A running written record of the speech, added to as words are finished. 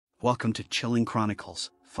Welcome to Chilling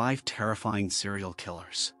Chronicles, 5 Terrifying Serial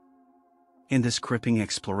Killers. In this gripping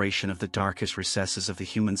exploration of the darkest recesses of the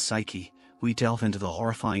human psyche, we delve into the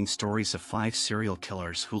horrifying stories of 5 serial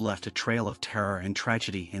killers who left a trail of terror and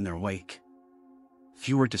tragedy in their wake.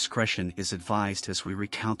 Viewer discretion is advised as we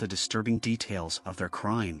recount the disturbing details of their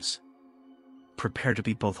crimes. Prepare to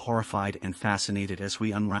be both horrified and fascinated as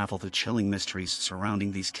we unravel the chilling mysteries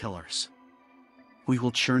surrounding these killers. We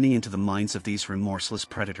will journey into the minds of these remorseless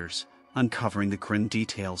predators, uncovering the grim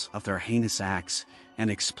details of their heinous acts and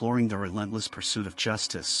exploring their relentless pursuit of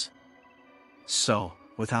justice. So,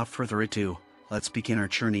 without further ado, let's begin our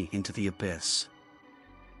journey into the abyss.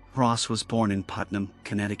 Ross was born in Putnam,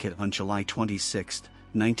 Connecticut on July 26,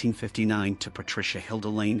 1959 to Patricia Hilda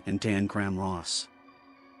Lane and Dan Graham Ross.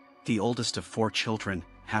 The oldest of 4 children,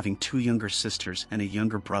 having 2 younger sisters and a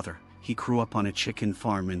younger brother, he grew up on a chicken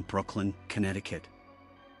farm in Brooklyn, Connecticut.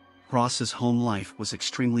 Ross's home life was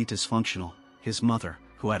extremely dysfunctional. His mother,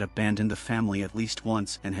 who had abandoned the family at least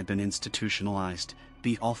once and had been institutionalized,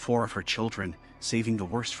 beat all 4 of her children, saving the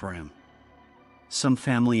worst for him. Some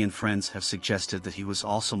family and friends have suggested that he was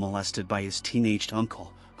also molested by his teenaged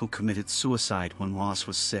uncle, who committed suicide when Ross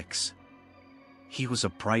was 6. He was a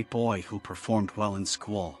bright boy who performed well in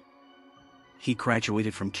school. He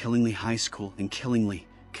graduated from Killingly High School in Killingly,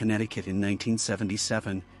 Connecticut in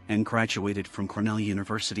 1977, and graduated from Cornell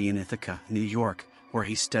University in Ithaca, New York, where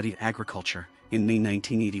he studied agriculture, in May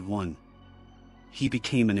 1981. He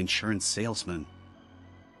became an insurance salesman.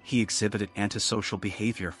 He exhibited antisocial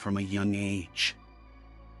behavior from a young age.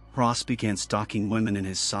 Ross began stalking women in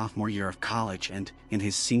his sophomore year of college, and, in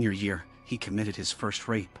his senior year, he committed his first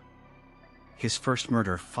rape. His first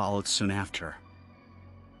murder followed soon after.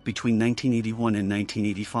 Between 1981 and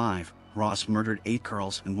 1985, Ross murdered 8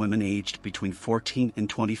 girls and women aged between 14 and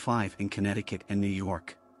 25 in Connecticut and New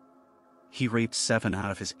York. He raped 7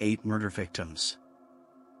 out of his 8 murder victims.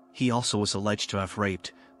 He also was alleged to have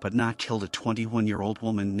raped, but not killed, a 21-year-old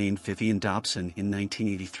woman named Vivian Dobson in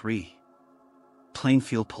 1983.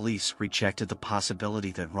 Plainfield police rejected the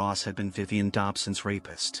possibility that Ross had been Vivian Dobson's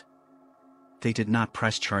rapist. They did not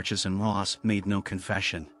press charges and Ross made no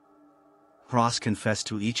confession. Ross confessed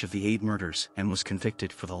to each of the 8 murders and was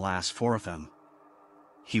convicted for the last 4 of them.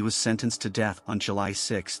 He was sentenced to death on July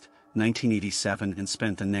 6, 1987 and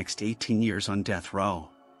spent the next 18 years on death row.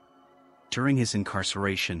 During his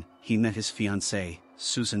incarceration, he met his fiancée,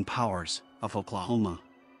 Susan Powers, of Oklahoma.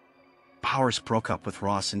 Powers broke up with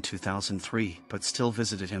Ross in 2003 but still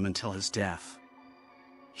visited him until his death.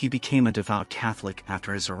 He became a devout Catholic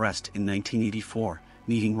after his arrest in 1984,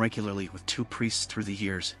 meeting regularly with 2 priests through the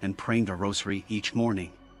years and praying the rosary each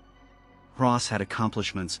morning. Ross had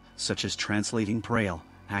accomplishments such as translating Braille,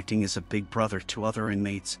 acting as a big brother to other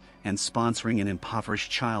inmates, and sponsoring an impoverished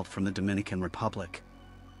child from the Dominican Republic.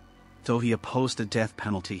 Though he opposed the death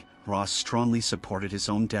penalty, Ross strongly supported his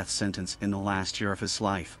own death sentence in the last year of his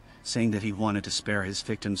life, saying that he wanted to spare his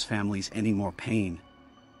victims' families any more pain.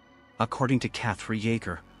 According to Catherine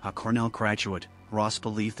Yeager, a Cornell graduate, Ross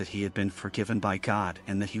believed that he had been forgiven by God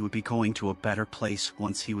and that he would be going to a better place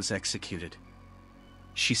once he was executed.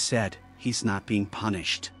 She said, "He's not being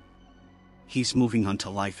punished. He's moving on to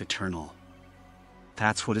life eternal.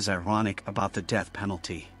 That's what is ironic about the death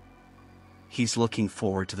penalty. He's looking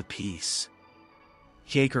forward to the peace."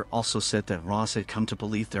 Yeager also said that Ross had come to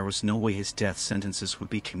believe there was no way his death sentences would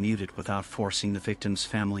be commuted without forcing the victims'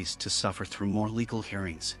 families to suffer through more legal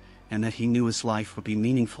hearings, and that he knew his life would be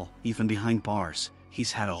meaningful even behind bars.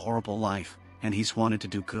 He's had a horrible life, and he's wanted to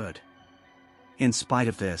do good. In spite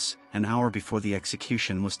of this, an hour before the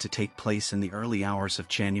execution was to take place in the early hours of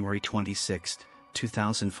January 26,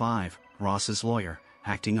 2005, Ross's lawyer,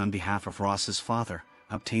 acting on behalf of Ross's father,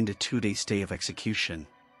 obtained a 2-day stay of execution.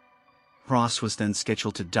 Ross was then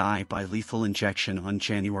scheduled to die by lethal injection on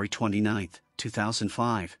January 29,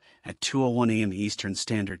 2005, at 2:01 a.m. Eastern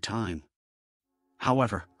Standard Time.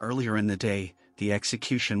 However, earlier in the day, the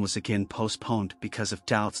execution was again postponed because of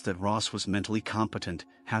doubts that Ross was mentally competent.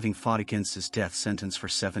 Having fought against his death sentence for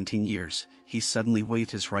 17 years, he suddenly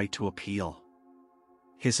waived his right to appeal.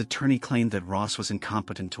 His attorney claimed that Ross was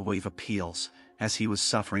incompetent to waive appeals, as he was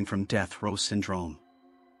suffering from death row syndrome.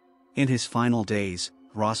 In his final days,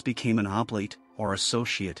 Ross became an oblate, or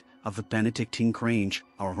associate, of the Benedictine Grange,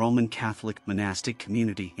 a Roman Catholic monastic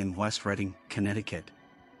community in West Reading, Connecticut.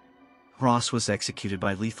 Ross was executed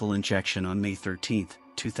by lethal injection on May 13,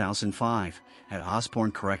 2005, at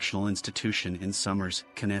Osborne Correctional Institution in Somers,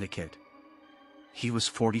 Connecticut. He was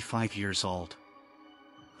 45 years old.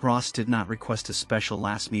 Ross did not request a special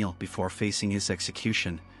last meal before facing his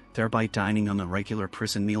execution, thereby dining on the regular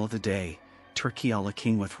prison meal of the day, turkey a la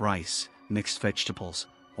king with rice, mixed vegetables,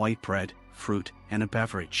 white bread, fruit, and a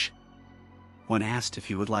beverage. When asked if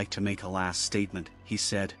he would like to make a last statement, he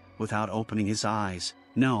said, without opening his eyes,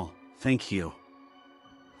 "No, thank you."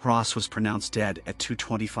 Ross was pronounced dead at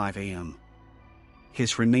 2:25 a.m.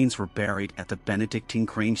 His remains were buried at the Benedictine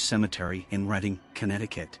Grange Cemetery in Reading,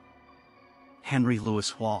 Connecticut. Henry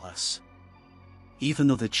Louis Wallace. Even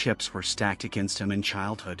though the chips were stacked against him in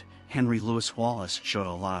childhood, Henry Louis Wallace showed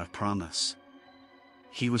a lot of promise.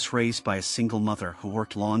 He was raised by a single mother who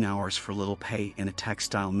worked long hours for little pay in a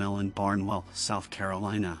textile mill in Barnwell, South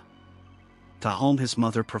Carolina. The home his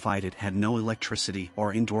mother provided had no electricity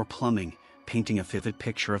or indoor plumbing, painting a vivid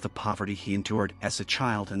picture of the poverty he endured as a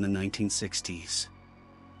child in the 1960s.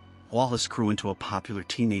 Wallace grew into a popular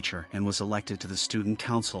teenager and was elected to the student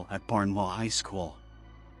council at Barnwell High School.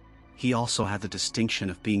 He also had the distinction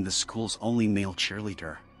of being the school's only male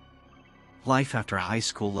cheerleader. Life after high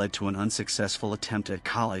school led to an unsuccessful attempt at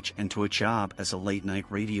college and to a job as a late-night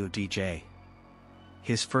radio DJ.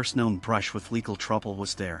 His first known brush with legal trouble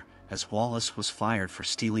was there, as Wallace was fired for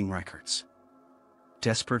stealing records.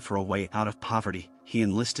 Desperate for a way out of poverty, he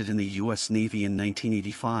enlisted in the U.S. Navy in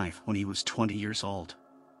 1985 when he was 20 years old.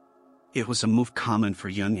 It was a move common for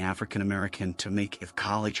young African American to make if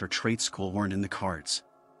college or trade school weren't in the cards.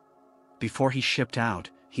 Before he shipped out,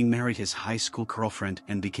 he married his high school girlfriend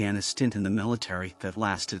and began a stint in the military that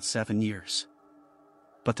lasted 7 years.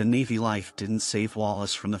 But the Navy life didn't save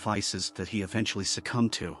Wallace from the vices that he eventually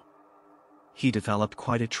succumbed to. He developed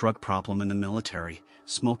quite a drug problem in the military,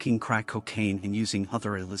 smoking crack cocaine and using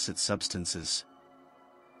other illicit substances.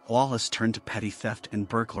 Wallace turned to petty theft and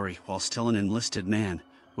burglary while still an enlisted man,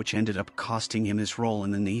 which ended up costing him his role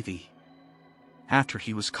in the Navy. After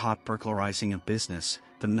he was caught burglarizing a business,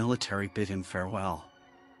 the military bid him farewell.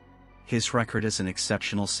 His record as an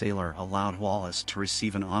exceptional sailor allowed Wallace to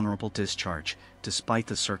receive an honorable discharge, despite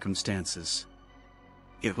the circumstances.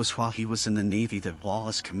 It was while he was in the Navy that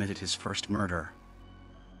Wallace committed his first murder.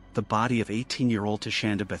 The body of 18-year-old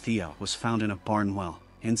Tashanda Bethia was found in a Barnwell,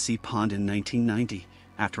 NC pond in 1990,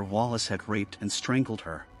 after Wallace had raped and strangled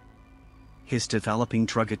her. His developing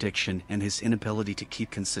drug addiction and his inability to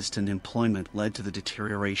keep consistent employment led to the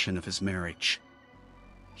deterioration of his marriage.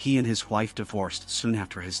 He and his wife divorced soon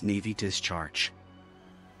after his Navy discharge.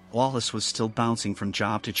 Wallace was still bouncing from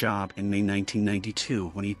job to job in May 1992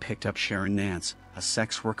 when he picked up Sharon Nance, a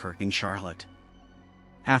sex worker in Charlotte.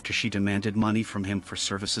 After she demanded money from him for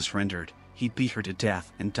services rendered, he beat her to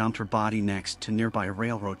death and dumped her body next to nearby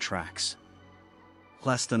railroad tracks.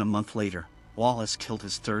 Less than a month later, Wallace killed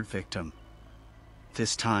his third victim.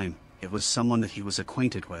 This time, it was someone that he was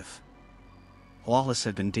acquainted with. Wallace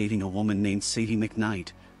had been dating a woman named Sadie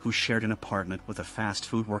McKnight, who shared an apartment with a fast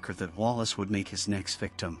food worker that Wallace would make his next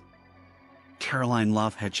victim. Caroline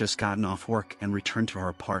Love had just gotten off work and returned to her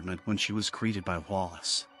apartment when she was greeted by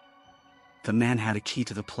Wallace. The man had a key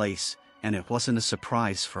to the place, and it wasn't a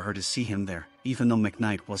surprise for her to see him there, even though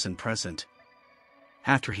McKnight wasn't present.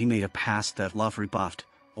 After he made a pass that Love rebuffed,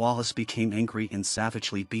 Wallace became angry and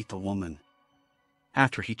savagely beat the woman.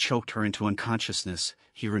 After he choked her into unconsciousness,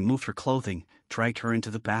 he removed her clothing, dragged her into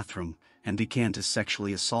the bathroom, and began to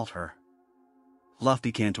sexually assault her. Love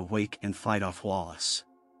began to wake and fight off Wallace.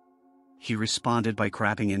 He responded by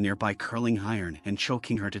grabbing a nearby curling iron and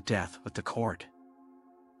choking her to death with the cord.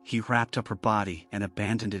 He wrapped up her body and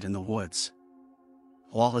abandoned it in the woods.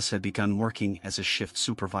 Wallace had begun working as a shift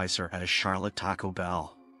supervisor at a Charlotte Taco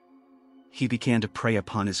Bell. He began to prey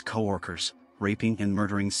upon his coworkers, raping and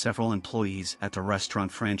murdering several employees at the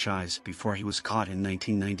restaurant franchise before he was caught in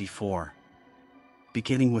 1994.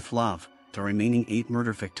 Beginning with Love, the remaining 8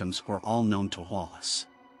 murder victims were all known to Wallace.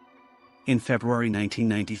 In February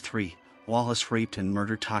 1993, Wallace raped and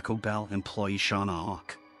murdered Taco Bell employee Shauna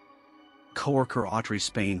Hawk. Coworker Audrey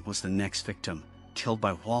Spain was the next victim, killed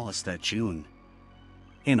by Wallace that June.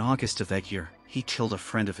 In August of that year, he killed a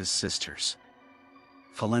friend of his sister's.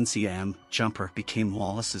 Valencia M. Jumper became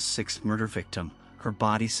Wallace's 6th murder victim, her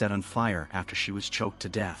body set on fire after she was choked to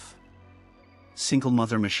death. Single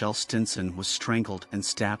mother Michelle Stinson was strangled and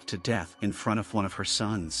stabbed to death in front of one of her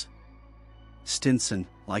sons. Stinson,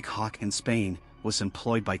 like Hawk and Spain, was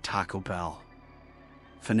employed by Taco Bell.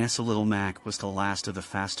 Vanessa Little Mac was the last of the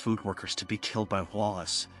fast food workers to be killed by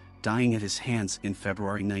Wallace, dying at his hands in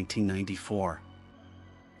February 1994.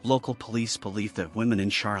 Local police believed that women in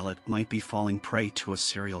Charlotte might be falling prey to a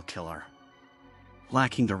serial killer.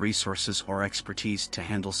 Lacking the resources or expertise to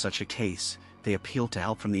handle such a case, they appealed to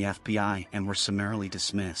help from the FBI and were summarily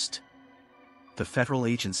dismissed. The federal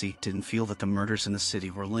agency didn't feel that the murders in the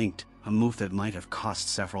city were linked, a move that might have cost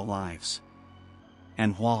several lives.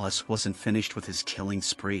 And Wallace wasn't finished with his killing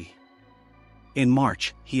spree. In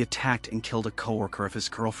March, he attacked and killed a co-worker of his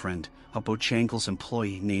girlfriend, a Bojangles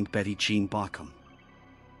employee named Betty Jean Baucom.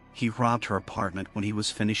 He robbed her apartment when he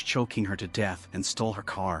was finished choking her to death and stole her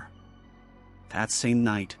car. That same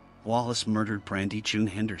night, Wallace murdered Brandy June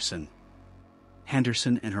Henderson.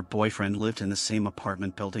 Henderson and her boyfriend lived in the same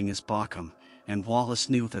apartment building as Baucom, and Wallace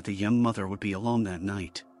knew that the young mother would be alone that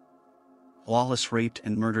night. Wallace raped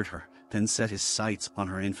and murdered her, then set his sights on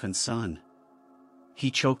her infant son.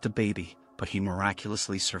 He choked the baby, but he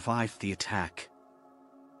miraculously survived the attack.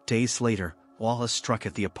 Days later, Wallace struck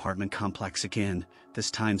at the apartment complex again,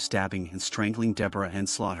 this time stabbing and strangling Deborah Ann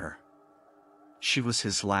Slaughter. She was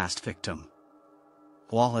his last victim.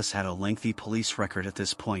 Wallace had a lengthy police record at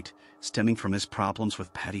this point, stemming from his problems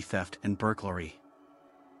with petty theft and burglary.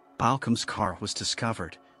 Baucom's car was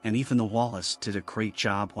discovered, and even though Wallace did a great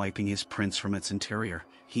job wiping his prints from its interior,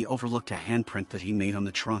 he overlooked a handprint that he made on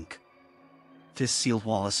the trunk. This sealed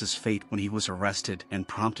Wallace's fate when he was arrested and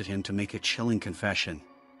prompted him to make a chilling confession.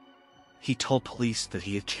 He told police that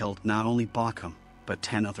he had killed not only Baucom, but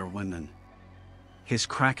 10 other women. His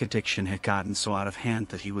crack addiction had gotten so out of hand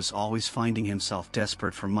that he was always finding himself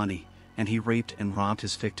desperate for money, and he raped and robbed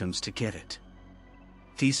his victims to get it.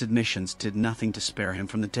 These admissions did nothing to spare him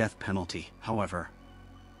from the death penalty, however.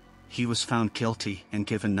 He was found guilty and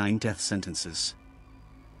given 9 death sentences.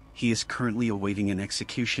 He is currently awaiting an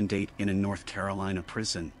execution date in a North Carolina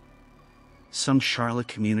prison. Some Charlotte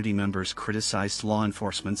community members criticized law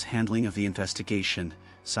enforcement's handling of the investigation,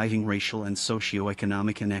 citing racial and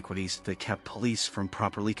socioeconomic inequities that kept police from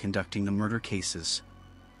properly conducting the murder cases.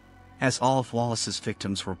 As all of Wallace's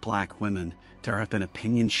victims were black women, there have been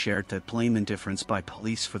opinions shared that blame indifference by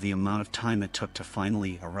police for the amount of time it took to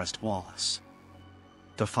finally arrest Wallace.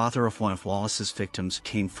 The father of one of Wallace's victims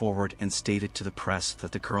came forward and stated to the press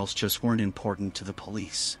that the girls just weren't important to the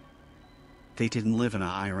police. They didn't live in a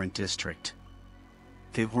iron district.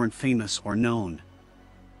 They weren't famous or known.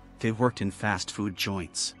 They worked in fast food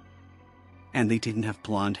joints. And they didn't have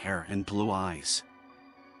blonde hair and blue eyes.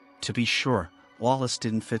 To be sure, Wallace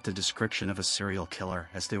didn't fit the description of a serial killer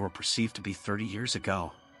as they were perceived to be 30 years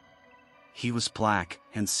ago. He was black,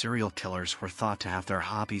 and serial killers were thought to have their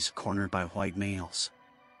hobbies cornered by white males.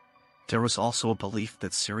 There was also a belief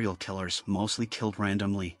that serial killers mostly killed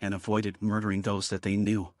randomly and avoided murdering those that they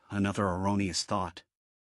knew, another erroneous thought.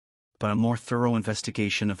 But a more thorough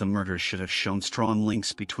investigation of the murders should have shown strong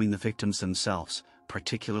links between the victims themselves,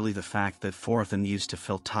 particularly the fact that 4 of them used to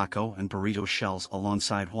fill taco and burrito shells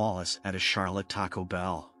alongside Wallace at a Charlotte Taco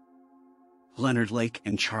Bell. Leonard Lake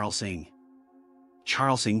and Charles Ng.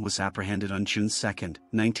 Charles Ng was apprehended on June 2,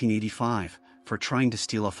 1985, for trying to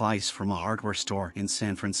steal a vise from a hardware store in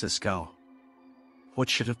San Francisco. What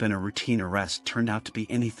should have been a routine arrest turned out to be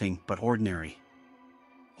anything but ordinary.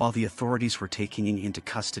 While the authorities were taking Ng into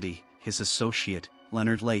custody, his associate,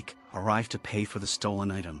 Leonard Lake, arrived to pay for the stolen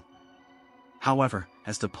item. However,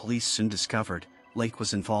 as the police soon discovered, Lake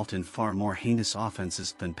was involved in far more heinous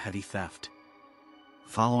offenses than petty theft.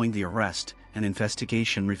 Following the arrest, an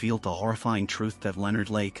investigation revealed the horrifying truth that Leonard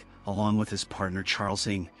Lake, along with his partner Charles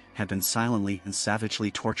Ng, had been silently and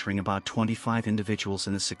savagely torturing about 25 individuals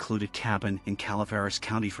in a secluded cabin in Calaveras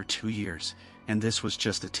County for 2 years, and this was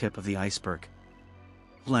just the tip of the iceberg.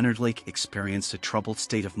 Leonard Lake experienced a troubled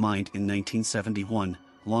state of mind in 1971,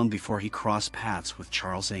 long before he crossed paths with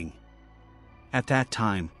Charles Ng. At that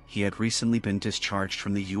time, he had recently been discharged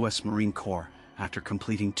from the U.S. Marine Corps after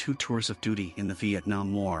completing 2 tours of duty in the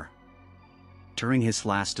Vietnam War. During his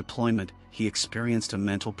last deployment, he experienced a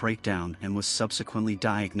mental breakdown and was subsequently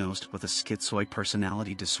diagnosed with a schizoid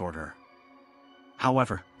personality disorder.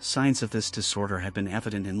 However, signs of this disorder had been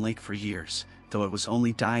evident in Lake for years, though it was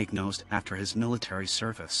only diagnosed after his military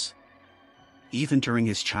service. Even during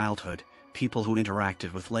his childhood, people who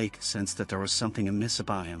interacted with Lake sensed that there was something amiss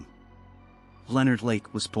about him. Leonard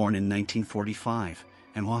Lake was born in 1945,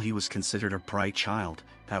 and while he was considered a bright child,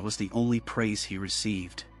 that was the only praise he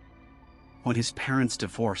received. When his parents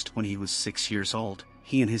divorced when he was 6 years old,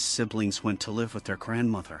 he and his siblings went to live with their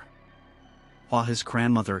grandmother. While his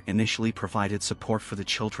grandmother initially provided support for the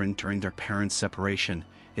children during their parents' separation,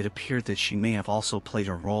 it appeared that she may have also played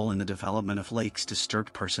a role in the development of Lake's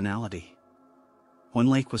disturbed personality. When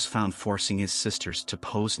Lake was found forcing his sisters to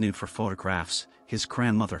pose nude for photographs, his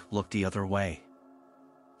grandmother looked the other way.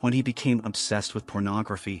 When he became obsessed with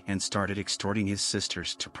pornography and started extorting his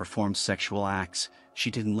sisters to perform sexual acts, she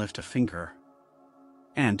didn't lift a finger.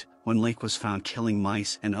 And, when Lake was found killing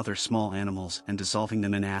mice and other small animals and dissolving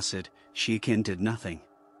them in acid, she again did nothing.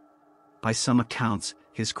 By some accounts,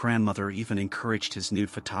 his grandmother even encouraged his nude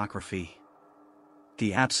photography.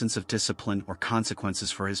 The absence of discipline or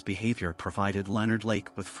consequences for his behavior provided Leonard Lake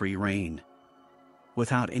with free rein.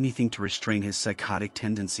 Without anything to restrain his psychotic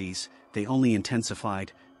tendencies, they only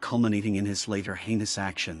intensified, culminating in his later heinous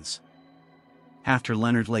actions. After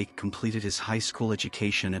Leonard Lake completed his high school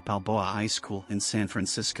education at Balboa High School in San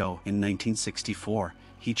Francisco in 1964,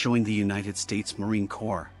 he joined the United States Marine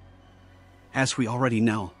Corps. As we already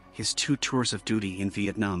know, his 2 tours of duty in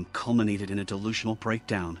Vietnam culminated in a delusional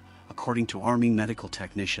breakdown, according to Army medical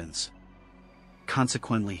technicians.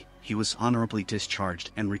 Consequently, he was honorably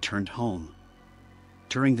discharged and returned home.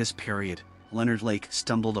 During this period, Leonard Lake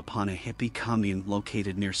stumbled upon a hippie commune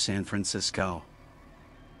located near San Francisco.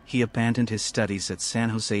 He abandoned his studies at San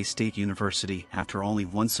Jose State University after only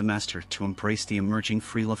 1 semester to embrace the emerging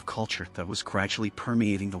free-love culture that was gradually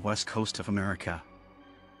permeating the west coast of America.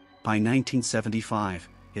 By 1975,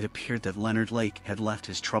 it appeared that Leonard Lake had left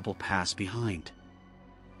his troubled past behind.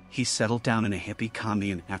 He settled down in a hippie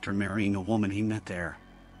commune after marrying a woman he met there.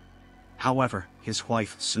 However, his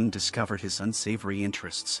wife soon discovered his unsavory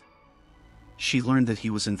interests. She learned that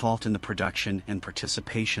he was involved in the production and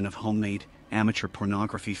participation of homemade, amateur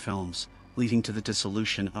pornography films, leading to the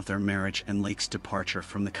dissolution of their marriage and Lake's departure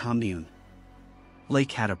from the commune.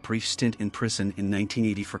 Lake had a brief stint in prison in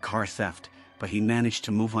 1980 for car theft, but he managed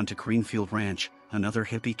to move on to Greenfield Ranch, another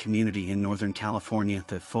hippie community in Northern California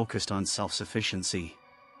that focused on self-sufficiency.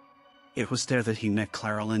 It was there that he met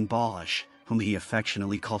Clara Lynn Balish, whom he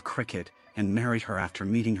affectionately called Cricket, and married her after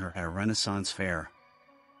meeting her at a Renaissance fair.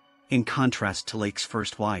 In contrast to Lake's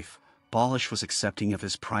first wife, Balish was accepting of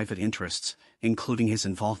his private interests, including his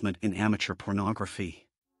involvement in amateur pornography.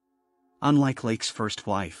 Unlike Lake's first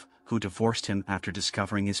wife, who divorced him after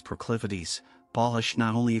discovering his proclivities, Balish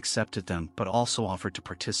not only accepted them but also offered to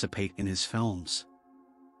participate in his films.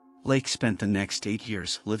 Lake spent the next 8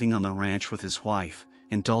 years living on the ranch with his wife,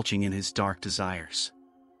 indulging in his dark desires.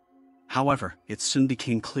 However, it soon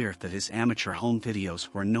became clear that his amateur home videos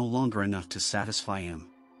were no longer enough to satisfy him.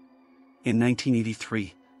 In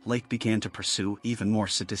 1983, Lake began to pursue even more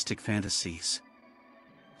sadistic fantasies.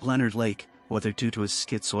 Leonard Lake, whether due to his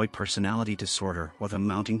schizoid personality disorder or the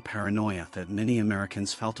mounting paranoia that many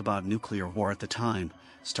Americans felt about nuclear war at the time,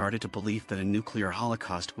 started to believe that a nuclear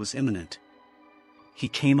holocaust was imminent. He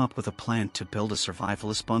came up with a plan to build a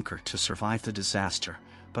survivalist bunker to survive the disaster,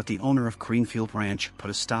 but the owner of Greenfield Ranch put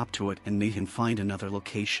a stop to it and made him find another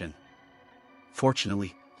location.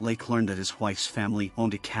 Fortunately, Lake learned that his wife's family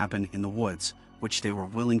owned a cabin in the woods, which they were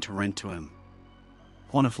willing to rent to him.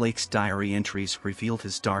 One of Lake's diary entries revealed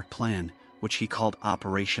his dark plan, which he called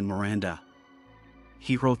Operation Miranda.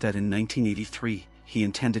 He wrote that in 1983, he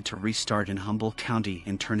intended to restart in Humboldt County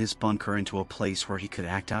and turn his bunker into a place where he could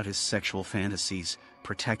act out his sexual fantasies,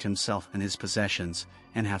 protect himself and his possessions,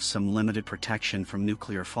 and have some limited protection from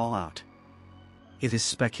nuclear fallout. It is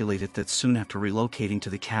speculated that soon after relocating to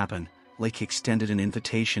the cabin, Lake extended an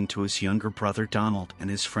invitation to his younger brother Donald and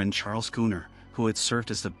his friend Charles Gooner, who had served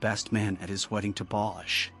as the best man at his wedding to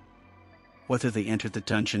Balish. Whether they entered the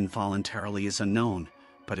dungeon voluntarily is unknown,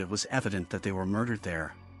 but it was evident that they were murdered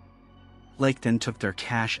there. Lake then took their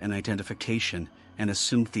cash and identification and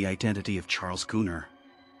assumed the identity of Charles Gooner.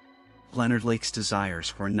 Leonard Lake's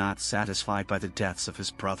desires were not satisfied by the deaths of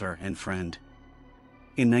his brother and friend.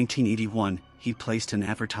 In 1981, he placed an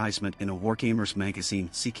advertisement in a Wargamers magazine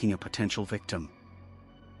seeking a potential victim.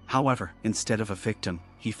 However, instead of a victim,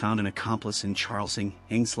 he found an accomplice in Charles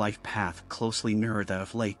Ng's life path closely mirrored that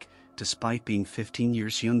of Lake, despite being 15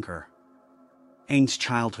 years younger. Ng's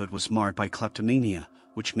childhood was marred by kleptomania,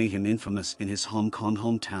 which made him infamous in his Hong Kong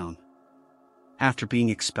hometown. After being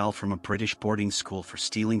expelled from a British boarding school for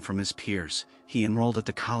stealing from his peers, he enrolled at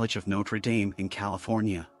the College of Notre Dame in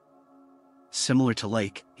California. Similar to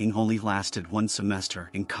Lake, Ng only lasted 1 semester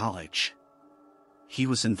in college. He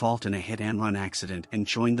was involved in a hit-and-run accident and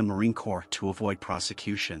joined the Marine Corps to avoid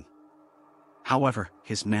prosecution. However,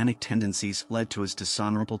 his manic tendencies led to his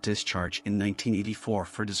dishonorable discharge in 1984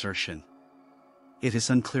 for desertion. It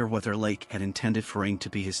is unclear whether Lake had intended for Ng to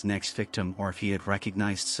be his next victim or if he had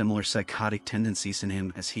recognized similar psychotic tendencies in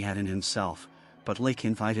him as he had in himself, but Lake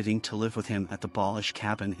invited Ng to live with him at the Balish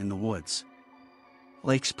cabin in the woods.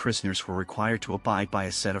 Lake's prisoners were required to abide by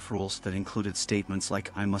a set of rules that included statements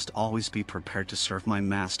like "I must always be prepared to serve my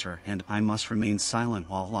master" and "I must remain silent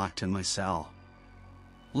while locked in my cell."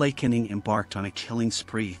 Lake and Ng embarked on a killing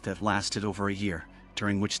spree that lasted over a year,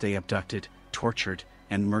 during which they abducted, tortured,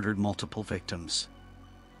 and murdered multiple victims.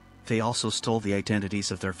 They also stole the identities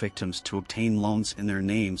of their victims to obtain loans in their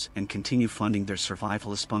names and continue funding their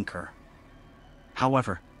survivalist bunker.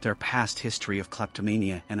 However, their past history of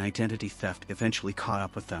kleptomania and identity theft eventually caught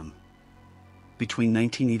up with them. Between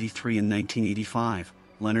 1983 and 1985,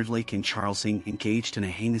 Leonard Lake and Charles Ng engaged in a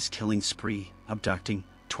heinous killing spree, abducting,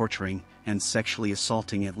 torturing, and sexually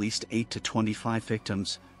assaulting at least 8 to 25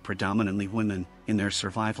 victims, predominantly women, in their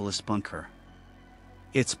survivalist bunker.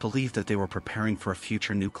 It's believed that they were preparing for a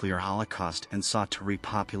future nuclear holocaust and sought to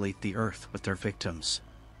repopulate the Earth with their victims.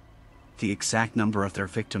 The exact number of their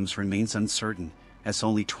victims remains uncertain, as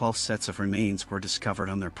only 12 sets of remains were discovered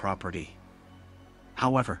on their property.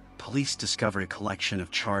 However, police discovered a collection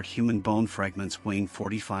of charred human bone fragments weighing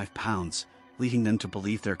 45 pounds, leading them to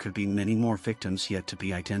believe there could be many more victims yet to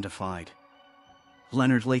be identified.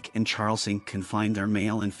 Leonard Lake and Charles Ng confined their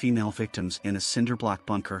male and female victims in a cinderblock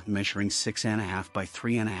bunker measuring 6.5 by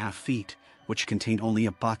 3.5 feet, which contained only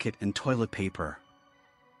a bucket and toilet paper.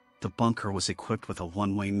 The bunker was equipped with a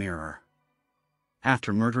one-way mirror.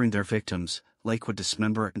 After murdering their victims, Lake would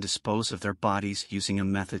dismember and dispose of their bodies using a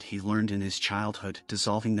method he learned in his childhood,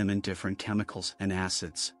 dissolving them in different chemicals and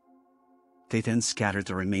acids. They then scattered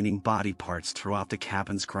the remaining body parts throughout the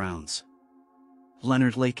cabin's grounds.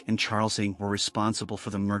 Leonard Lake and Charles Ng were responsible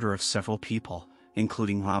for the murder of several people,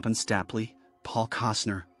 including Robin Stapley, Paul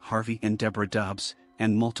Costner, Harvey and Deborah Dubbs,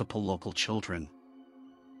 and multiple local children.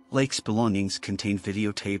 Lake's belongings contained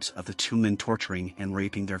videotapes of the two men torturing and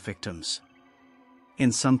raping their victims.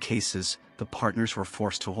 In some cases, the partners were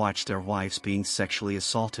forced to watch their wives being sexually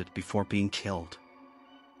assaulted before being killed.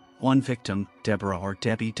 One victim, Deborah or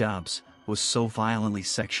Debbie Dubbs, was so violently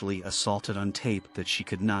sexually assaulted on tape that she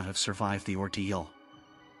could not have survived the ordeal.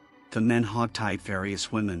 The men hogtied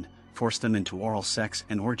various women, forced them into oral sex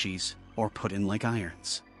and orgies, or put in leg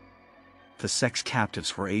irons. The sex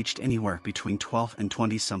captives were aged anywhere between 12 and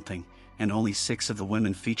 20-something, and only 6 of the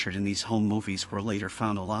women featured in these home movies were later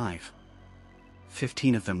found alive.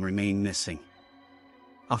 15 of them remain missing.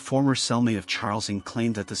 A former cellmate of Charles Ng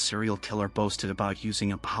claimed that the serial killer boasted about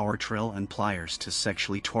using a power drill and pliers to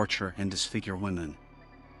sexually torture and disfigure women.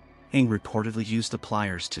 Ng reportedly used the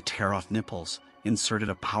pliers to tear off nipples, inserted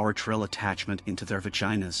a power drill attachment into their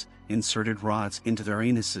vaginas, inserted rods into their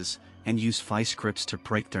anuses, and used vice grips to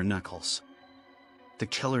break their knuckles. The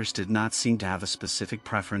killers did not seem to have a specific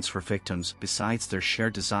preference for victims besides their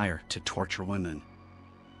shared desire to torture women.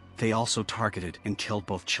 They also targeted and killed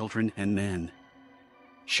both children and men.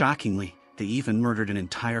 Shockingly, they even murdered an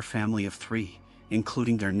entire family of 3,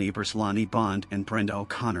 including their neighbors Lonnie Bond and Brenda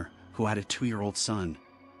O'Connor, who had a 2-year-old son.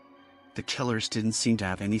 The killers didn't seem to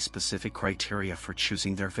have any specific criteria for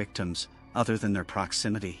choosing their victims, other than their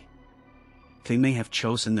proximity. They may have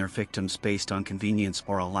chosen their victims based on convenience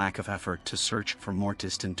or a lack of effort to search for more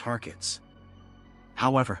distant targets.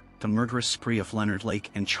 However, the murderous spree of Leonard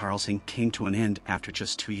Lake and Charles Ng came to an end after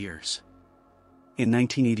just 2 years. In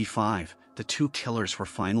 1985, the 2 killers were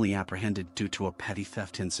finally apprehended due to a petty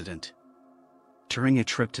theft incident. During a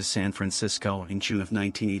trip to San Francisco in June of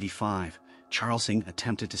 1985, Charles Ng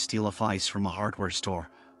attempted to steal a vice from a hardware store,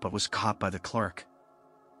 but was caught by the clerk.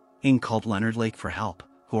 Ng called Leonard Lake for help,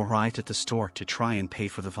 who arrived at the store to try and pay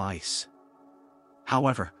for the vice.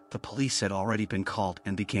 However, the police had already been called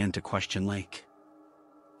and began to question Lake.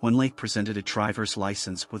 When Lake presented a driver's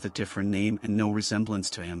license with a different name and no resemblance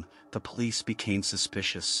to him, the police became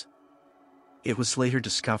suspicious. It was later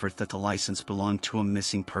discovered that the license belonged to a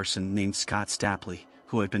missing person named Scott Stapley,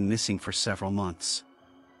 who had been missing for several months.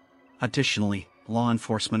 Additionally, law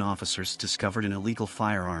enforcement officers discovered an illegal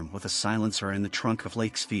firearm with a silencer in the trunk of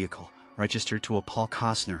Lake's vehicle, registered to a Paul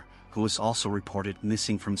Costner, who was also reported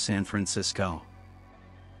missing from San Francisco.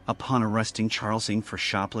 Upon arresting Charles Ng for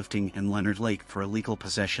shoplifting and Leonard Lake for illegal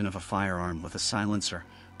possession of a firearm with a silencer,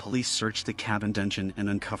 police searched the cabin dungeon and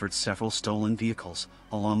uncovered several stolen vehicles,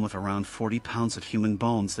 along with around 40 pounds of human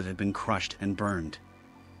bones that had been crushed and burned.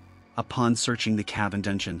 Upon searching the cabin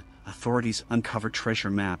dungeon, authorities uncovered treasure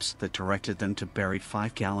maps that directed them to buried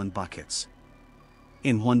 5-gallon buckets.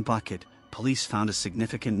 In one bucket, police found a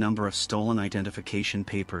significant number of stolen identification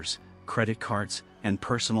papers, credit cards, and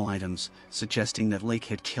personal items, suggesting that Lake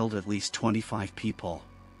had killed at least 25 people.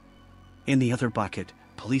 In the other bucket,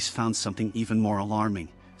 police found something even more alarming: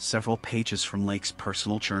 several pages from Lake's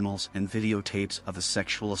personal journals and videotapes of the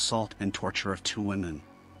sexual assault and torture of 2 women.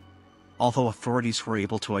 Although authorities were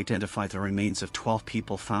able to identify the remains of 12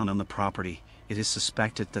 people found on the property, it is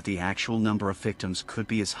suspected that the actual number of victims could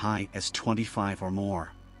be as high as 25 or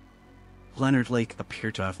more. Leonard Lake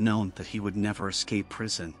appeared to have known that he would never escape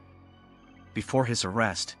prison. Before his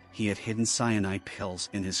arrest, he had hidden cyanide pills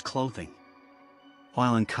in his clothing.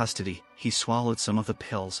 While in custody, he swallowed some of the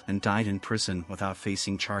pills and died in prison without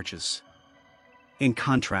facing charges. In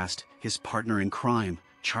contrast, his partner in crime,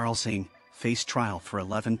 Charles Ng, faced trial for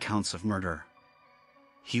 11 counts of murder.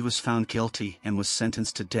 He was found guilty and was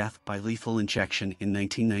sentenced to death by lethal injection in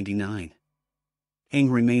 1999.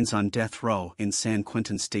 Ng remains on death row in San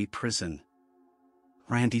Quentin State Prison.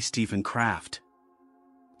 Randy Stephen Kraft.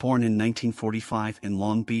 Born in 1945 in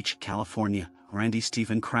Long Beach, California, Randy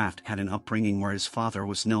Stephen Kraft had an upbringing where his father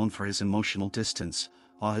was known for his emotional distance,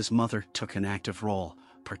 while his mother took an active role,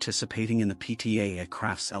 participating in the PTA at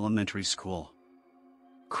Kraft's elementary school.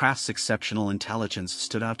 Kraft's exceptional intelligence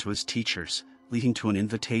stood out to his teachers, leading to an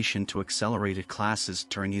invitation to accelerated classes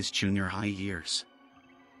during his junior high years.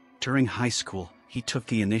 During high school, he took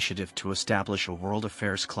the initiative to establish a World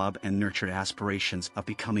Affairs Club and nurtured aspirations of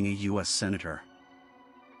becoming a U.S. Senator.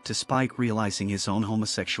 Despite realizing his own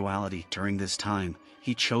homosexuality during this time,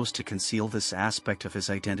 he chose to conceal this aspect of his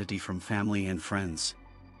identity from family and friends.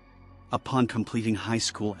 Upon completing high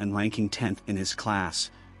school and ranking 10th in his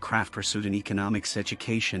class, Kraft pursued an economics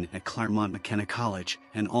education at Claremont McKenna College,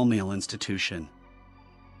 an all-male institution.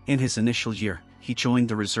 In his initial year, he joined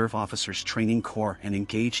the Reserve Officers Training Corps and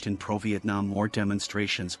engaged in pro-Vietnam War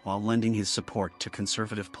demonstrations while lending his support to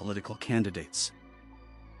conservative political candidates.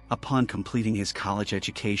 Upon completing his college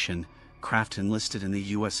education, Kraft enlisted in the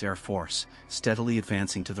U.S. Air Force, steadily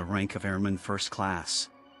advancing to the rank of Airman First Class.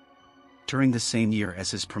 During the same year as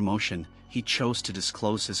his promotion, he chose to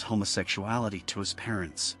disclose his homosexuality to his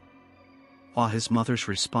parents. While his mother's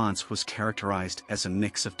response was characterized as a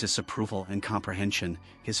mix of disapproval and comprehension,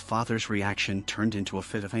 his father's reaction turned into a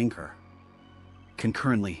fit of anger.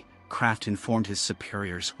 Concurrently, Kraft informed his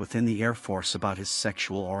superiors within the Air Force about his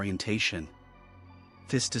sexual orientation.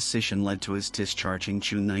 This decision led to his discharge in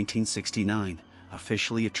June 1969,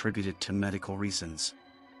 officially attributed to medical reasons.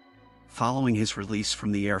 Following his release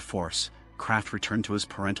from the Air Force, Kraft returned to his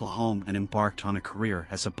parental home and embarked on a career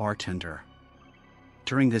as a bartender.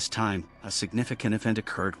 During this time, a significant event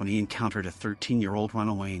occurred when he encountered a 13-year-old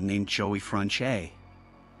runaway named Joey Franche.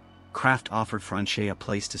 Kraft offered Franche a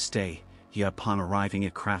place to stay, yet upon arriving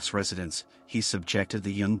at Kraft's residence, he subjected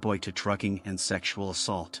the young boy to drugging and sexual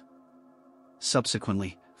assault.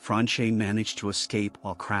 Subsequently, Franche managed to escape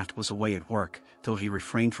while Kraft was away at work, though he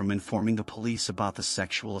refrained from informing the police about the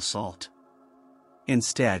sexual assault.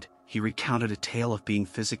 Instead, he recounted a tale of being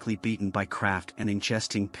physically beaten by Kraft and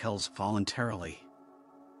ingesting pills voluntarily.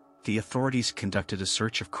 The authorities conducted a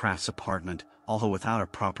search of Kraft's apartment, although without a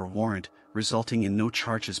proper warrant, resulting in no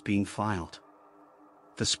charges being filed.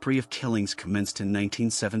 The spree of killings commenced in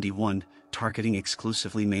 1971, targeting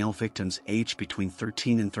exclusively male victims aged between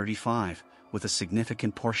 13 and 35, with a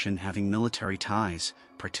significant portion having military ties,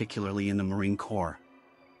 particularly in the Marine Corps.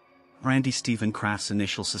 Randy Stephen Kraft's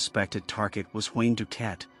initial suspected target was Wayne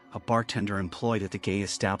Duquette, a bartender employed at the gay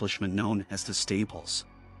establishment known as the Stables.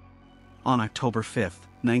 On October 5,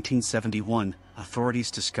 1971,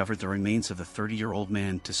 authorities discovered the remains of the 30-year-old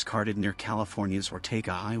man discarded near California's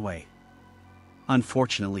Ortega Highway.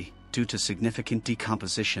 Unfortunately, due to significant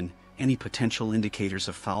decomposition, any potential indicators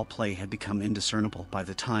of foul play had become indiscernible by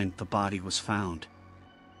the time the body was found.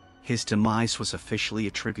 His demise was officially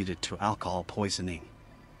attributed to alcohol poisoning.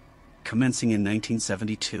 Commencing in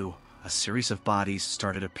 1972, a series of bodies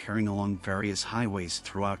started appearing along various highways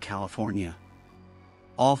throughout California.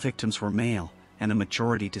 All victims were male, and a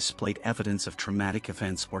majority displayed evidence of traumatic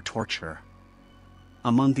events or torture.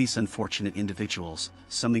 Among these unfortunate individuals,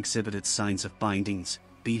 some exhibited signs of bindings,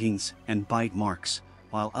 beatings, and bite marks,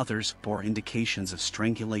 while others bore indications of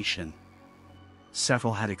strangulation.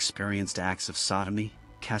 Several had experienced acts of sodomy,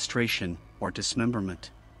 castration, or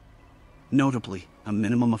dismemberment. Notably, a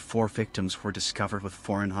minimum of 4 victims were discovered with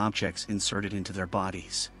foreign objects inserted into their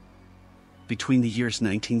bodies. Between the years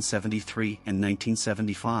 1973 and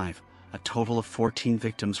 1975, a total of 14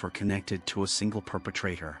 victims were connected to a single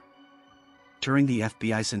perpetrator. During the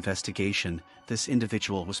FBI's investigation, this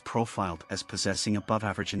individual was profiled as possessing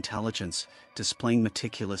above-average intelligence, displaying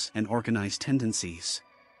meticulous and organized tendencies.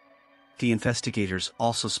 The investigators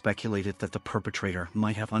also speculated that the perpetrator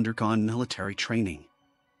might have undergone military training.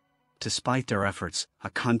 Despite their efforts, a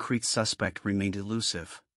concrete suspect remained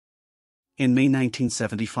elusive. In May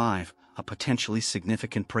 1975, a potentially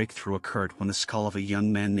significant breakthrough occurred when the skull of a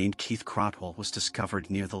young man named Keith Crotwell was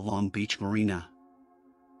discovered near the Long Beach Marina.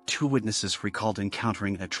 2 witnesses recalled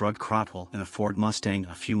encountering a drugged Crotwell in a Ford Mustang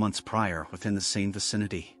a few months prior within the same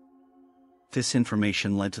vicinity. This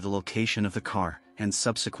information led to the location of the car, and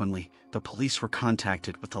subsequently, the police were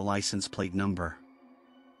contacted with the license plate number.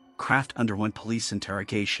 Kraft underwent police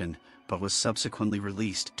interrogation, but was subsequently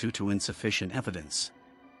released due to insufficient evidence.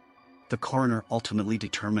 The coroner ultimately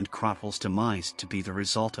determined Crotwell's demise to be the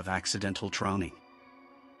result of accidental drowning.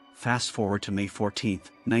 Fast forward to May 14,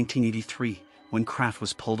 1983, when Kraft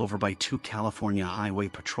was pulled over by 2 California Highway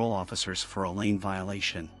Patrol officers for a lane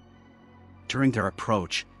violation. During their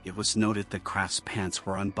approach, it was noted that Kraft's pants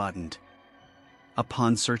were unbuttoned.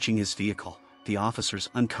 Upon searching his vehicle, the officers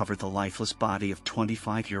uncovered the lifeless body of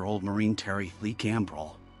 25-year-old Marine Terry Lee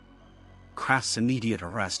Gambrell. Kraft's immediate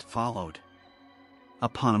arrest followed.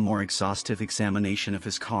 Upon a more exhaustive examination of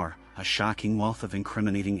his car, a shocking wealth of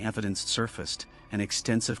incriminating evidence surfaced, an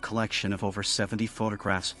extensive collection of over 70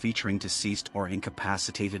 photographs featuring deceased or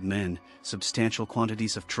incapacitated men, substantial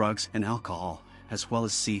quantities of drugs and alcohol, as well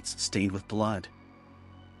as seats stained with blood.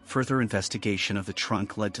 Further investigation of the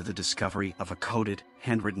trunk led to the discovery of a coded,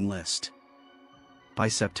 handwritten list. By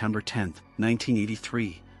September 10,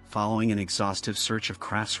 1983, following an exhaustive search of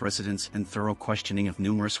Kraft's residence and thorough questioning of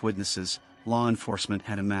numerous witnesses, law enforcement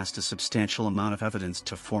had amassed a substantial amount of evidence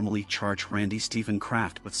to formally charge Randy Stephen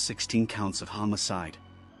Kraft with 16 counts of homicide.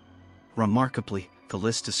 Remarkably, the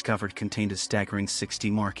list discovered contained a staggering 60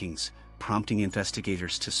 markings, prompting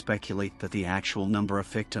investigators to speculate that the actual number of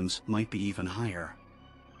victims might be even higher.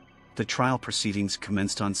 The trial proceedings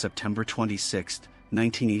commenced on September 26,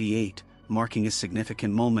 1988, marking a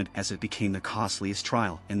significant moment as it became the costliest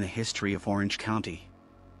trial in the history of Orange County.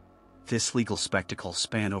 This legal spectacle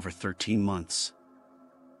spanned over 13 months.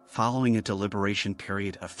 Following a deliberation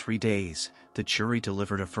period of 3 days, the jury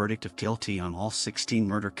delivered a verdict of guilty on all 16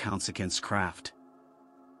 murder counts against Kraft.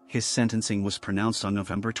 His sentencing was pronounced on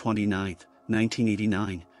November 29,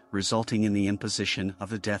 1989, resulting in the imposition of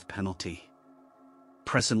the death penalty.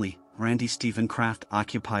 Presently, Randy Stephen Kraft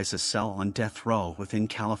occupies a cell on death row within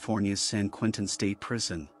California's San Quentin State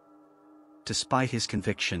Prison. Despite his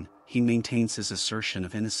conviction, he maintains his assertion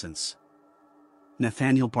of innocence.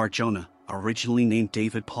 Nathaniel Bar-Jonah, originally named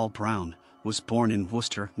David Paul Brown, was born in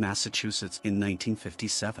Worcester, Massachusetts in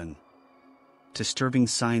 1957. Disturbing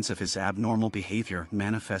signs of his abnormal behavior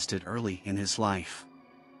manifested early in his life.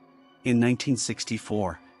 In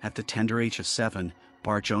 1964, at the tender age of 7,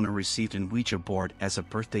 Bar-Jonah received an Ouija board as a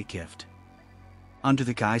birthday gift. Under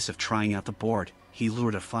the guise of trying out the board, he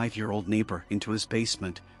lured a 5-year-old neighbor into his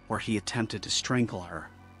basement, where he attempted to strangle her.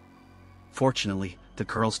 Fortunately, the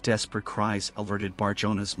girl's desperate cries alerted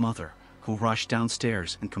Bar-Jonah's mother, who rushed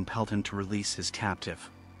downstairs and compelled him to release his captive.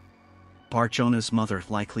 Bar-Jonah's mother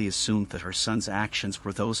likely assumed that her son's actions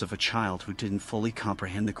were those of a child who didn't fully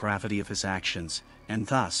comprehend the gravity of his actions, and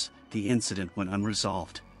thus, the incident went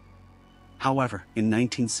unresolved. However, in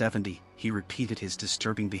 1970, he repeated his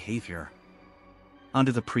disturbing behavior.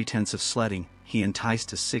 Under the pretense of sledding, he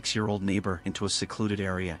enticed a 6-year-old neighbor into a secluded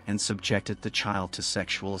area and subjected the child to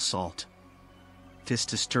sexual assault. This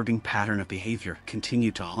disturbing pattern of behavior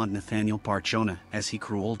continued to haunt Nathaniel Bar-Jonah as he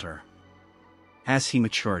grew older. As he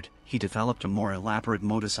matured, he developed a more elaborate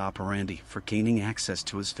modus operandi for gaining access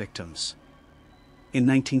to his victims. In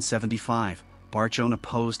 1975, Bar-Jonah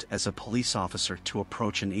posed as a police officer to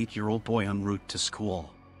approach an 8-year-old boy en route to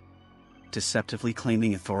school. Deceptively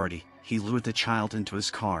claiming authority, he lured the child into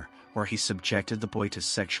his car, where he subjected the boy to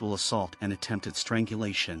sexual assault and attempted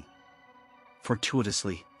strangulation.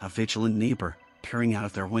 Fortuitously, a vigilant neighbor, peering out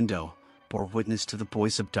of their window, bore witness to the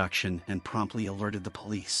boy's abduction and promptly alerted the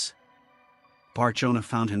police. Bar-Jonah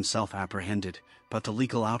found himself apprehended, but the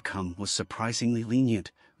legal outcome was surprisingly lenient,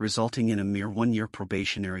 resulting in a mere 1-year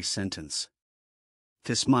probationary sentence.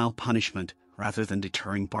 This mild punishment, rather than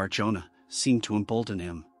deterring Bar-Jonah, seemed to embolden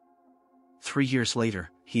him. 3 years later,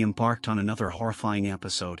 he embarked on another horrifying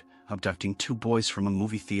episode, abducting 2 boys from a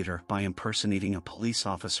movie theater by impersonating a police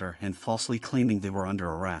officer and falsely claiming they were under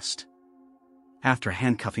arrest. After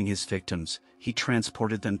handcuffing his victims, he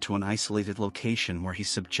transported them to an isolated location where he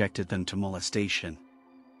subjected them to molestation.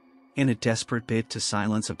 In a desperate bid to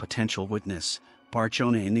silence a potential witness,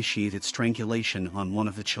 Bar-Jonah initiated strangulation on one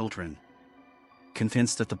of the children.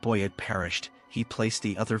 Convinced that the boy had perished, he placed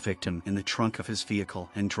the other victim in the trunk of his vehicle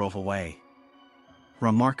and drove away.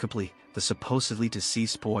 Remarkably, the supposedly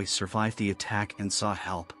deceased boy survived the attack and sought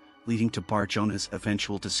help, leading to Bar-Jonah's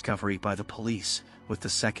eventual discovery by the police, with the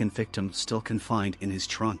second victim still confined in his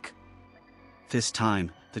trunk. This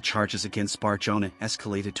time, the charges against Bar-Jonah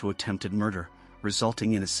escalated to attempted murder,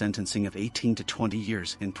 resulting in a sentencing of 18 to 20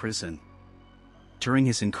 years in prison. During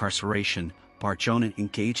his incarceration, Bar-Jonah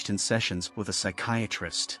engaged in sessions with a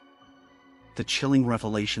psychiatrist. The chilling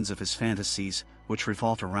revelations of his fantasies, which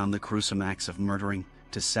revolved around the gruesome acts of murdering,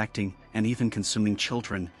 dissecting, and even consuming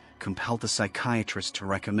children, compelled the psychiatrist to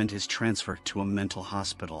recommend his transfer to a mental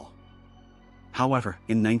hospital. However,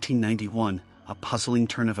 in 1991, a puzzling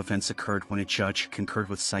turn of events occurred when a judge concurred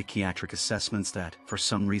with psychiatric assessments that, for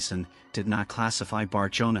some reason, did not classify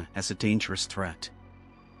Bar-Jonah as a dangerous threat.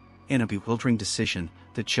 In a bewildering decision,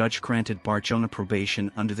 the judge granted Bar-Jonah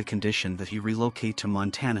probation under the condition that he relocate to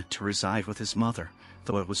Montana to reside with his mother,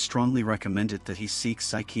 though it was strongly recommended that he seek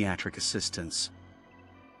psychiatric assistance.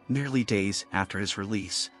 Merely days after his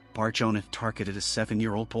release, Bar-Jonah targeted a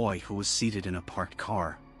 7-year-old boy who was seated in a parked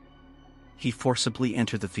car. He forcibly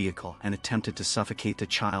entered the vehicle and attempted to suffocate the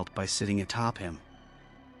child by sitting atop him.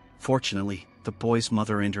 Fortunately, the boy's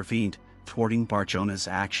mother intervened, thwarting Bar-Jonah's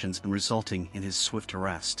actions and resulting in his swift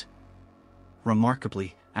arrest.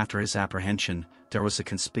 Remarkably, after his apprehension, there was a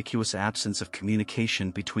conspicuous absence of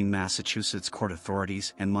communication between Massachusetts court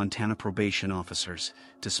authorities and Montana probation officers,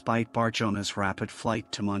 despite Bar-Jonah's rapid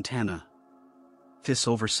flight to Montana. This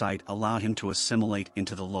oversight allowed him to assimilate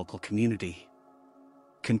into the local community.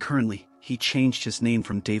 Concurrently, he changed his name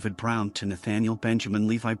from David Brown to Nathaniel Benjamin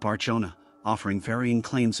Levi Bar-Jonah, offering varying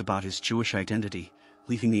claims about his Jewish identity,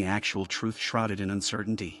 leaving the actual truth shrouded in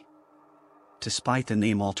uncertainty. Despite the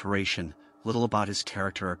name alteration, little about his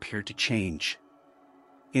character appeared to change.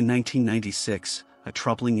 In 1996, a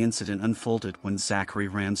troubling incident unfolded when Zachary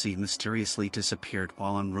Ramsey mysteriously disappeared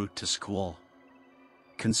while en route to school.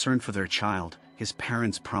 Concerned for their child, his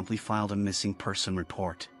parents promptly filed a missing person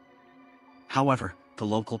report. However, the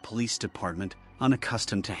local police department,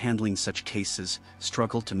 unaccustomed to handling such cases,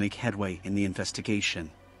 struggled to make headway in the investigation.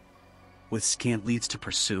 With scant leads to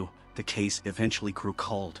pursue, the case eventually grew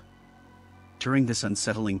cold. During this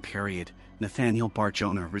unsettling period, Nathaniel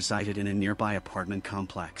Bar-Jonah resided in a nearby apartment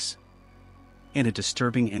complex. In a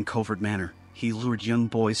disturbing and covert manner, he lured young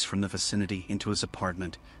boys from the vicinity into his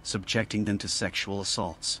apartment, subjecting them to sexual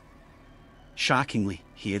assaults. Shockingly,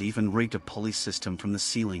 he had even rigged a pulley system from the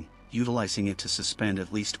ceiling, utilizing it to suspend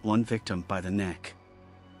at least one victim by the neck.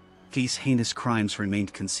 These heinous crimes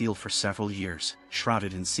remained concealed for several years,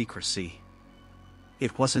 shrouded in secrecy.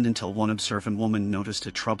 It wasn't until one observant woman noticed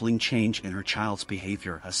a troubling change in her child's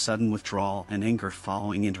behavior, a sudden withdrawal and anger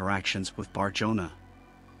following interactions with Bar-Jonah.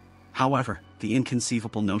 However, the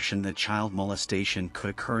inconceivable notion that child molestation could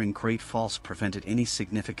occur in Great Falls prevented any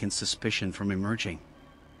significant suspicion from emerging.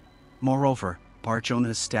 Moreover,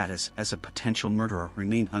 Bar-Jonah's status as a potential murderer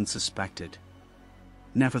remained unsuspected.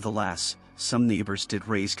 Nevertheless, some neighbors did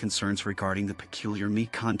raise concerns regarding the peculiar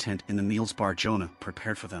meat content in the meals Bar-Jonah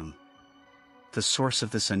prepared for them. The source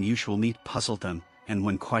of this unusual meat puzzled them, and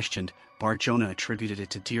when questioned, Bar-Jonah attributed it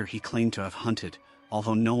to deer he claimed to have hunted,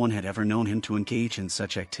 although no one had ever known him to engage in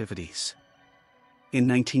such activities. In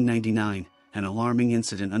 1999, an alarming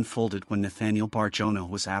incident unfolded when Nathaniel Bar-Jonah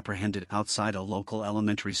was apprehended outside a local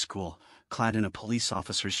elementary school, clad in a police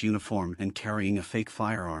officer's uniform and carrying a fake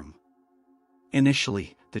firearm.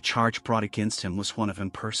 Initially, the charge brought against him was one of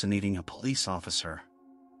impersonating a police officer.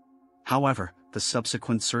 However, the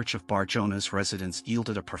subsequent search of Bar-Jonah's residence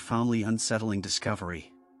yielded a profoundly unsettling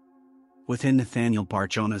discovery. Within Nathaniel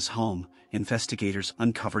Bar-Jonah's home, investigators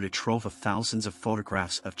uncovered a trove of thousands of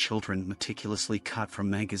photographs of children meticulously cut from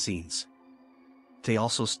magazines. They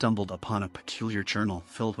also stumbled upon a peculiar journal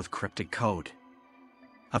filled with cryptic code.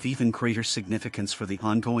 Of even greater significance for the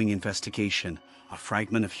ongoing investigation, a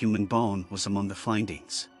fragment of human bone was among the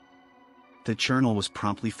findings. The journal was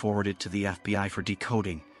promptly forwarded to the FBI for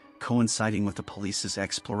decoding, coinciding with the police's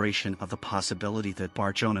exploration of the possibility that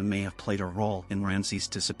Bar-Jonah may have played a role in Ramsey's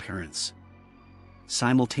disappearance.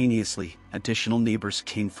 Simultaneously, additional neighbors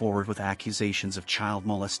came forward with accusations of child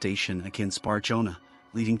molestation against Bar-Jonah,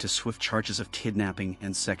 leading to swift charges of kidnapping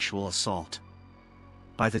and sexual assault.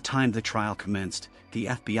 By the time the trial commenced, the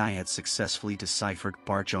FBI had successfully deciphered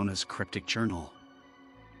Bar-Jonah's cryptic journal.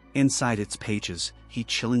 Inside its pages, he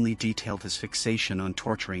chillingly detailed his fixation on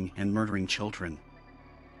torturing and murdering children.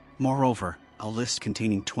 Moreover, a list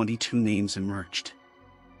containing 22 names emerged.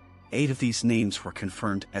 8 of these names were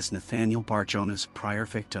confirmed as Nathaniel Bar-Jonah's prior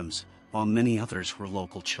victims, while many others were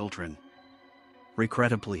local children.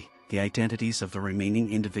 Regrettably, the identities of the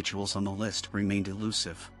remaining individuals on the list remained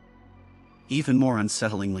elusive. Even more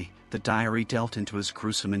unsettlingly, the diary delved into his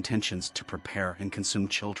gruesome intentions to prepare and consume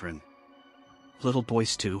children. Little Boy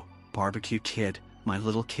Stew, Barbecue Kid, My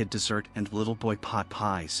Little Kid Dessert and Little Boy Pot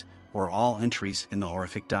Pies were all entries in the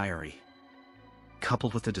horrific diary.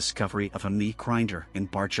 Coupled with the discovery of a meat grinder in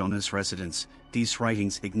Bar-Jonah's residence, these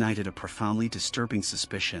writings ignited a profoundly disturbing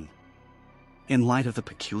suspicion. In light of the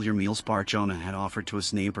peculiar meals Bar-Jonah had offered to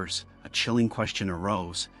his neighbors, a chilling question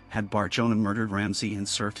arose: had Bar-Jonah murdered Ramsey and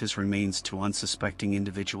served his remains to unsuspecting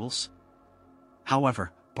individuals?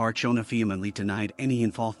 However, Bar-Jonah vehemently denied any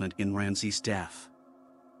involvement in Ramsey's death.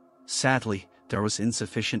 Sadly, there was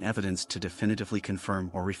insufficient evidence to definitively confirm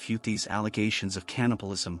or refute these allegations of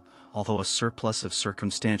cannibalism, although a surplus of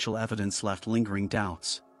circumstantial evidence left lingering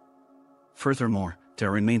doubts. Furthermore, there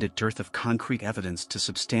remained a dearth of concrete evidence to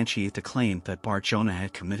substantiate the claim that Bar-Jonah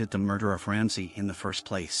had committed the murder of Ramsey in the first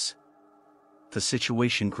place. The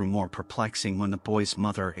situation grew more perplexing when the boy's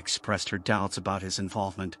mother expressed her doubts about his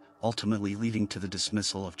involvement, ultimately leading to the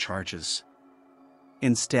dismissal of charges.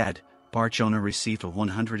 Instead, Bar-Jonah received a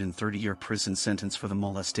 130-year prison sentence for the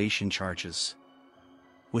molestation charges.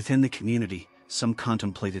 Within the community, some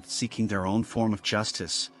contemplated seeking their own form of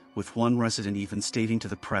justice, with one resident even stating to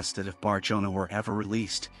the press that if Bar-Jonah were ever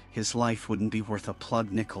released, his life wouldn't be worth a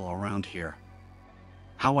plug nickel around here.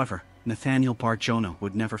 However, Nathaniel Bar-Jonah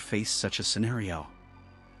would never face such a scenario.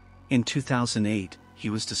 In 2008, he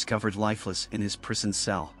was discovered lifeless in his prison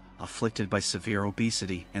cell, afflicted by severe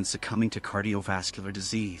obesity and succumbing to cardiovascular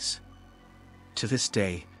disease. To this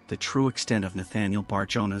day, the true extent of Nathaniel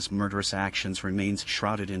Bar-Jonah's murderous actions remains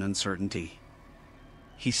shrouded in uncertainty.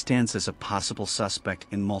 He stands as a possible suspect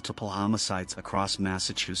in multiple homicides across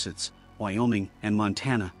Massachusetts, Wyoming, and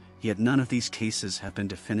Montana, yet none of these cases have been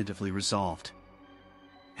definitively resolved.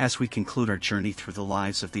 As we conclude our journey through the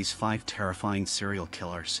lives of these 5 terrifying serial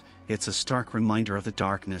killers, it's a stark reminder of the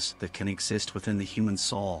darkness that can exist within the human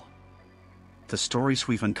soul. The stories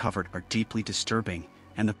we've uncovered are deeply disturbing,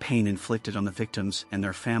 and the pain inflicted on the victims and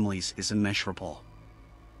their families is immeasurable.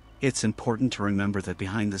 It's important to remember that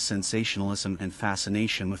behind the sensationalism and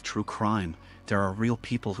fascination with true crime, there are real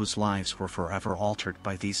people whose lives were forever altered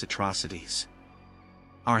by these atrocities.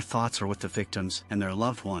 Our thoughts are with the victims and their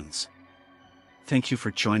loved ones. Thank you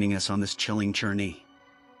for joining us on this chilling journey.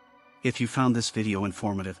 If you found this video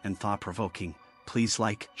informative and thought-provoking, please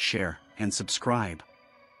like, share, and subscribe.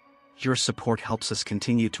 Your support helps us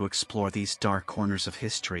continue to explore these dark corners of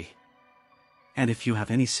history. And if you have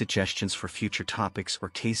any suggestions for future topics or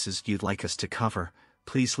cases you'd like us to cover,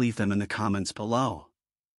 please leave them in the comments below.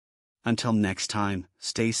 Until next time,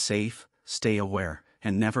 stay safe, stay aware,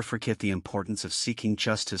 and never forget the importance of seeking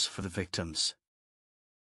justice for the victims.